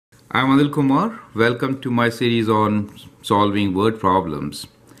I'm Anil Kumar. Welcome to my series on solving word problems.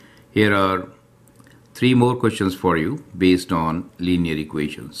 Here are three more questions for you based on linear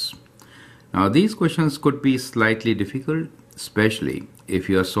equations. Now, these questions could be slightly difficult, especially if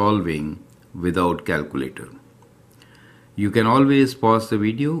you are solving without calculator. You can always pause the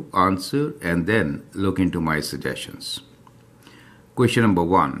video, answer, and then look into my suggestions. Question number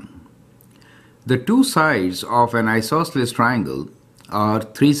 1. The two sides of an isosceles triangle are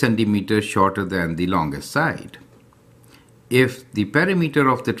 3 centimeters shorter than the longest side. If the perimeter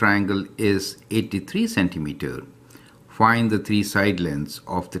of the triangle is 83 centimeters, find the three side lengths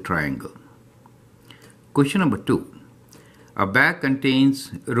of the triangle. Question number 2. A bag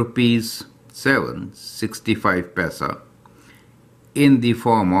contains rupees 7.65 paisa in the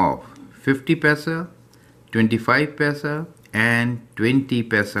form of 50 paisa, 25 paisa and 20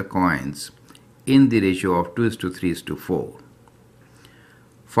 paisa coins in the ratio of 2:3:4.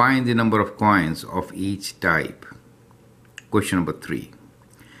 Find the number of coins of each type. Question number 3.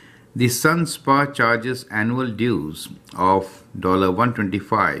 The Sun Spa charges annual dues of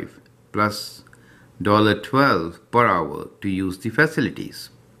 $125 plus $12 per hour to use the facilities.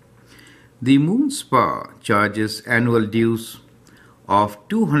 The Moon Spa charges annual dues of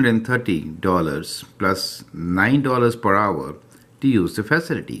 $230 plus $9 per hour to use the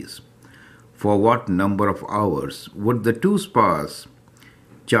facilities. For what number of hours would the two spas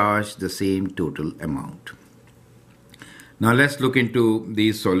charge the same total amount? Now let's look into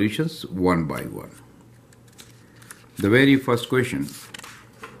these solutions one by one. The very first question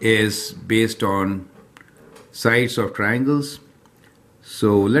is based on sides of triangles.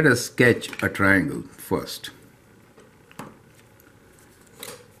 So let us sketch a triangle first.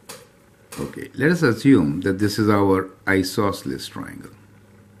 Okay, let us assume that this is our isosceles triangle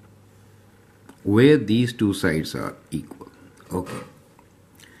where these two sides are equal. Okay.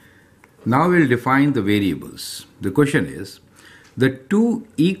 Now we'll define the variables. The question is, the two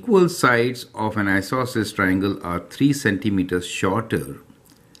equal sides of an isosceles triangle are 3 centimeters shorter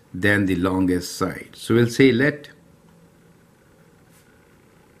than the longest side. So we'll say let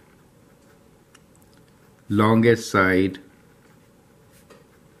longest side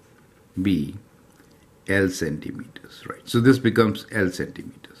be L centimeters, right? So this becomes L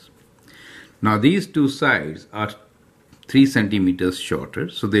centimeters. Now these two sides are 3 centimeters shorter,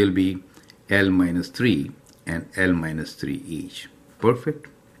 so they'll be L minus 3 and L minus 3 each. Perfect.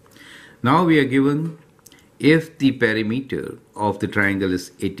 Now we are given if the perimeter of the triangle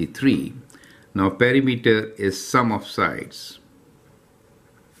is 83. Now perimeter is sum of sides.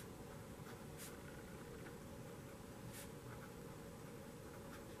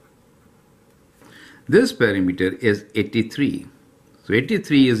 This perimeter is 83. So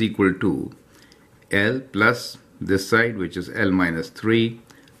 83 is equal to L plus this side, which is L minus 3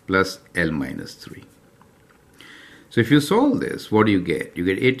 plus L minus 3. So if you solve this, what do you get? You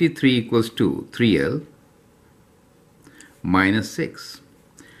get 83 equals to 3L minus 6.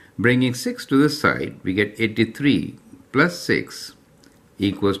 Bringing 6 to this side, we get 83 plus 6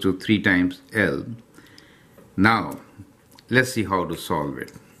 equals to 3 times L. Now, let's see how to solve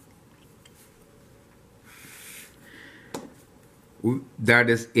it. That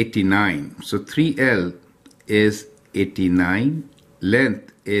is 89. So 3L is 89.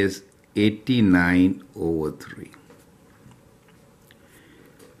 Length is 89 over 3.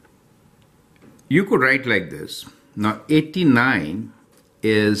 You could write like this. Now 89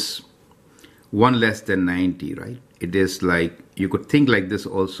 is 1 less than 90, right? It is like, you could think like this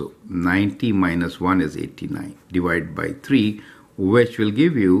also. 90 minus 1 is 89. Divide by 3, which will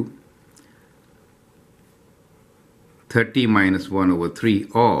give you 30 minus 1 over 3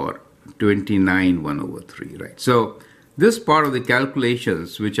 or 29 1 over 3, right? So this part of the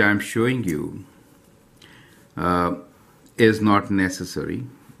calculations which I am showing you is not necessary,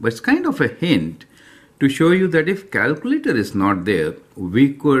 but it's kind of a hint to show you that if calculator is not there,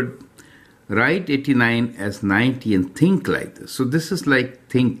 we could write 89 as 90 and think like this. So this is like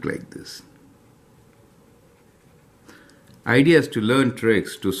think like this. Idea is to learn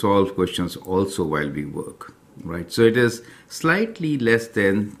tricks to solve questions also while we work, right? So it is slightly less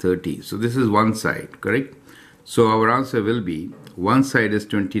than 30. So this is one side, correct? So our answer will be, one side is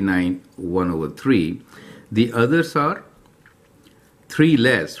 29 1 over 3. The others are 3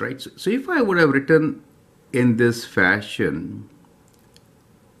 less, right? So if I would have written in this fashion,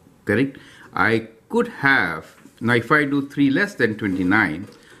 correct, I could have, now if I do 3 less than 29,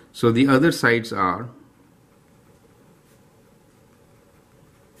 so the other sides are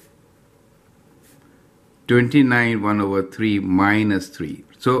 29 1 over 3 minus 3.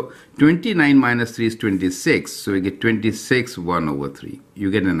 So 29 minus 3 is 26. So we get 26 1 over 3. You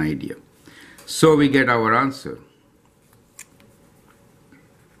get an idea. So we get our answer,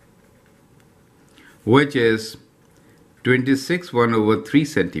 which is 26 1 over 3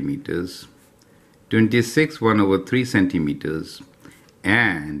 centimeters, 26 1 over 3 centimeters,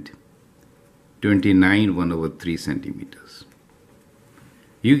 and 29 1 over 3 centimeters.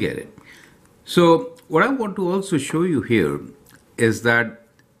 You get it. So what I want to also show you here is that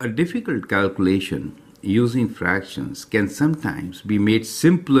a difficult calculation using fractions can sometimes be made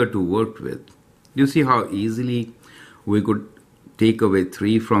simpler to work with. You see how easily we could take away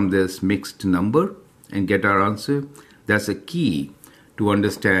 3 from this mixed number and get our answer? That's a key to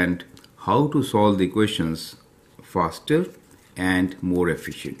understand how to solve the equations faster and more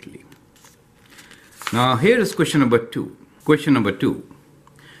efficiently. Now here is question number 2. Question number 2.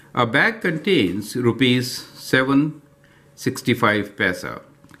 A bag contains rupees 765 paisa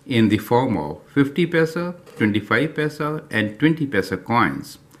in the form of 50 paisa, 25 paisa and 20 paisa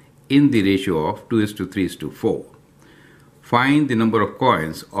coins in the ratio of 2:3:4. Find the number of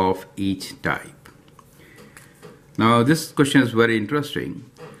coins of each type. Now this question is very interesting.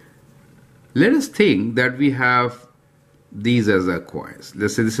 Let us think that we have these as our coins.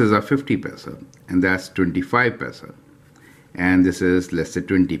 Let's say this is a 50 paisa and that's 25 paisa. And this is, let's say,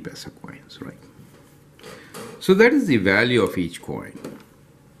 20 paisa coins, right? So that is the value of each coin.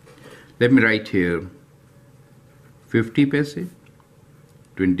 Let me write here 50 paise,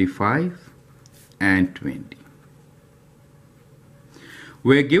 25 and 20.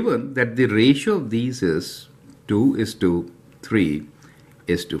 We're given that the ratio of these is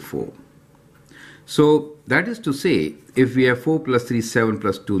 2:3:4. So that is to say, if we have 4 plus 3, 7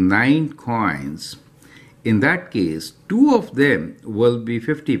 plus 2, 9 coins, in that case, 2 of them will be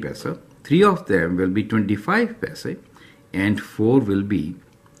 50 paisa, 3 of them will be 25 paisa, and 4 will be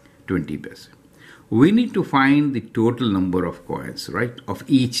 20 paisa. We need to find the total number of coins, right, of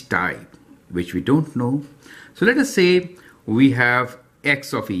each type, which we don't know. So let us say we have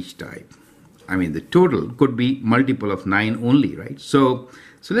x of each type. I mean, the total could be multiple of 9 only, right? So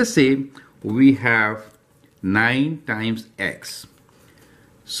let's say we have 9 times x.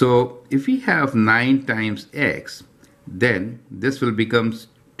 So if we have 9 times x, then this will become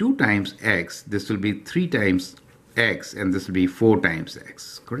 2 times x, this will be 3 times x, and this will be 4 times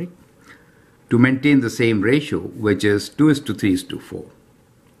x, correct? To maintain the same ratio, which is 2:3:4.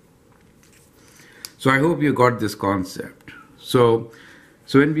 So I hope you got this concept. So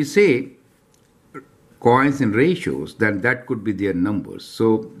when we say coins in ratios, then that could be their numbers.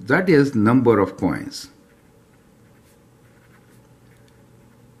 So that is number of coins.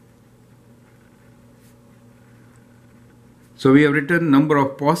 So we have written number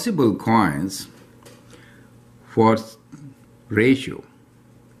of possible coins for ratio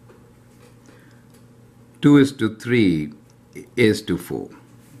 2:3:4.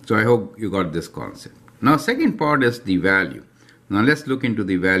 So I hope you got this concept. Now second part is the value. Now let's look into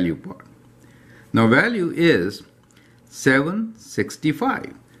the value part. Now value is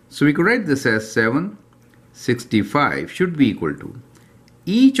 765. So we could write this as 765 should be equal to,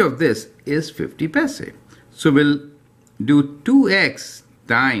 each of this is 50 paise. So we'll do 2x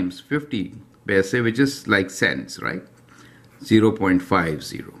times 50 paise, which is like cents, right?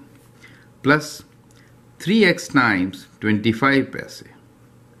 0.50 plus 3x times 25 paise.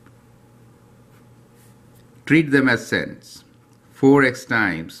 Treat them as cents. 4x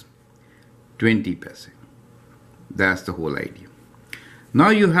times 20 paise. That's the whole idea. Now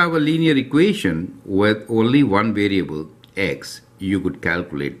you have a linear equation with only one variable, x. You could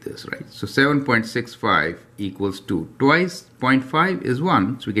calculate this, right? So 7.65 equals 2. Twice 0.5 is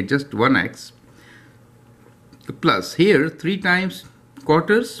 1, so we get just 1x. Plus here 3 times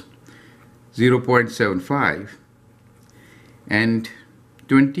quarters, 0.75. And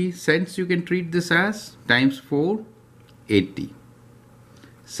 20 cents you can treat this as, times 4, 80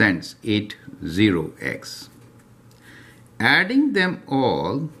 cents, 80x. Adding them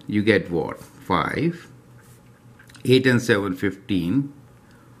all, you get what? 5. 8 and 7, 15,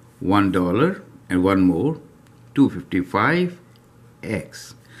 $1, and one more,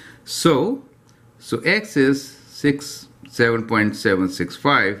 255x. So x is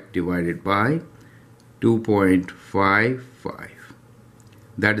 7.765 divided by 2.55.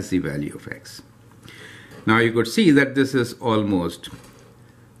 That is the value of x. Now you could see that this is almost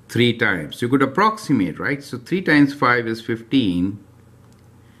 3 times. You could approximate, right? So 3 times 5 is 15,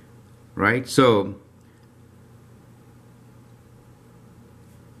 right? So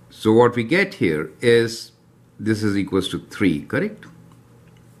what we get here is this is equals to 3, correct?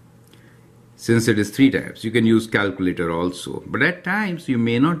 Since it is 3 times, you can use calculator also. But at times, you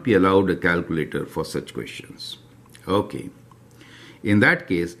may not be allowed a calculator for such questions. Okay. In that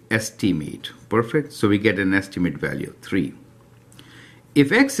case, estimate. Perfect. So we get an estimate value of 3.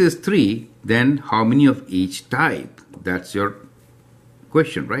 If x is 3, then how many of each type? That's your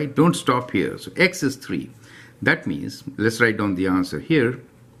question, right? Don't stop here. So x is 3. That means, let's write down the answer here.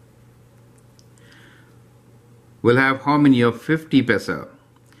 We'll have how many of 50 paisa?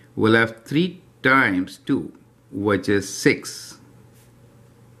 We'll have 3 times 2, which is 6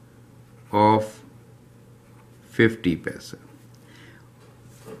 of 50 paisa.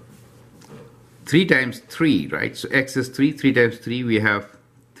 3 times 3, right? So x is 3. 3 times 3, we have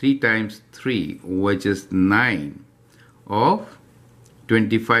 3 times 3, which is 9 of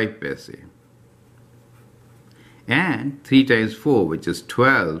 25 paise. And 3 times 4, which is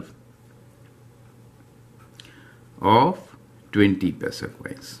 12 of 20 paisa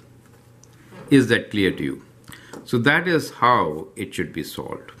coins. Is that clear to you? So that is how it should be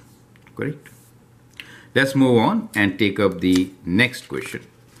solved. Correct? Let's move on and take up the next question,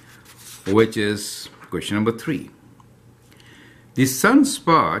 which is question number 3. The Sun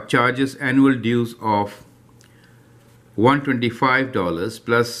Spa charges annual dues of $125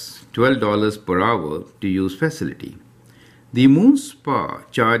 plus $12 per hour to use facility. The Moon Spa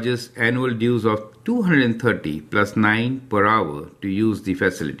charges annual dues of $230 plus $9 per hour to use the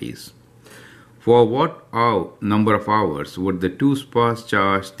facilities. For what number of hours would the 2 spas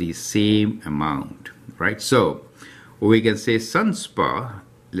charge the same amount? Right? So we can say Sun Spa,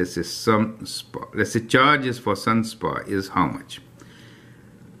 let's say charges for Sun Spa is how much?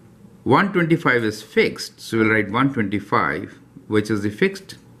 125 is fixed, so we'll write 125, which is the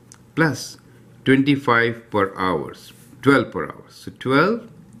fixed, plus 25 per hours, 12 per hour. So 12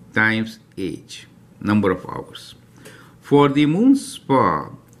 times H, number of hours. For the Moon Spa,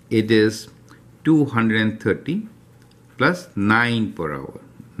 it is 230 plus 9 per hour,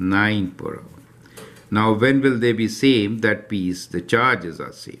 9 per hour. Now, when will they be same? That means the charges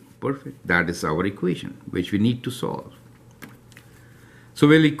are same. Perfect. That is our equation, which we need to solve. So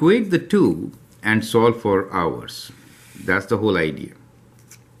we'll equate the two and solve for hours. That's the whole idea.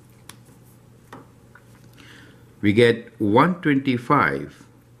 We get 125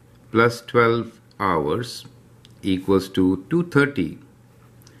 plus 12 hours equals to 230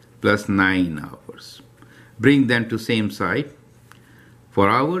 plus 9 hours. Bring them to same side. For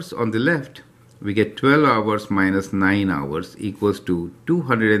hours on the left, we get 12 hours minus 9 hours equals to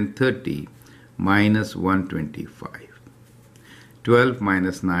 230 minus 125. 12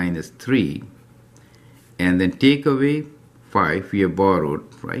 minus 9 is 3. And then take away 5, we have borrowed,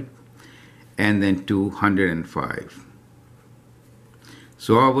 right? And then 205.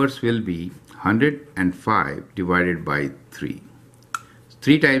 So hours will be 105 divided by 3.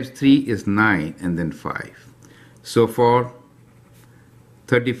 3 times 3 is 9 and then 5. So for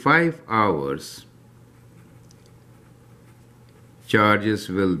 35 hours, charges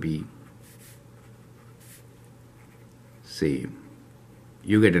will be same.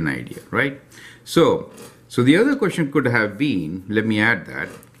 You get an idea, right? So the other question could have been, let me add that.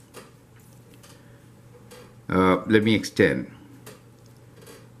 Let me extend.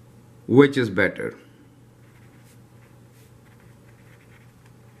 Which is better?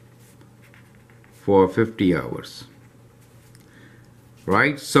 For 50 hours.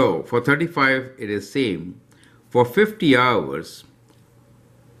 Right? So for 35 it is same. For 50 hours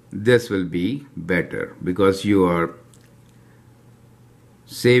this will be better because you are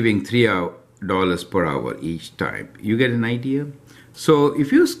saving $3 per hour each time. You get an idea? So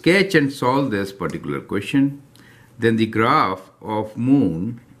if you sketch and solve this particular question, then the graph of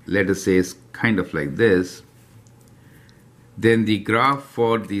moon, let us say, is kind of like this. Then the graph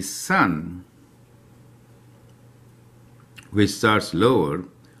for the sun, which starts lower,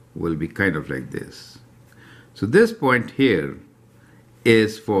 will be kind of like this. So this point here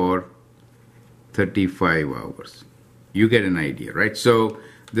is for 35 hours. You get an idea, right? So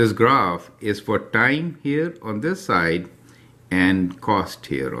this graph is for time here on this side and cost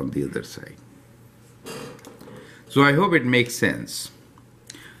here on the other side. So I hope it makes sense.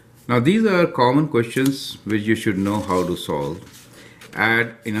 Now these are common questions which you should know how to solve.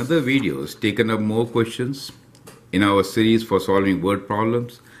 And in other videos, taken up more questions in our series for solving word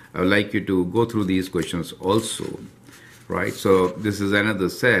problems. I would like you to go through these questions also, right? So this is another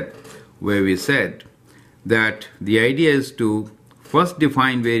set where we said that the idea is to first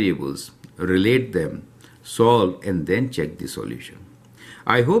define variables, relate them, solve, and then check the solution.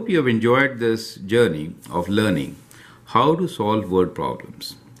 I hope you have enjoyed this journey of learning how to solve word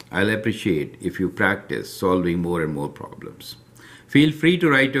problems. I'll appreciate if you practice solving more and more problems. Feel free to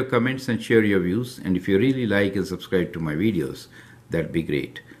write your comments and share your views, and if you really like and subscribe to my videos, that'd be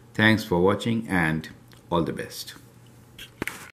great. Thanks for watching and all the best.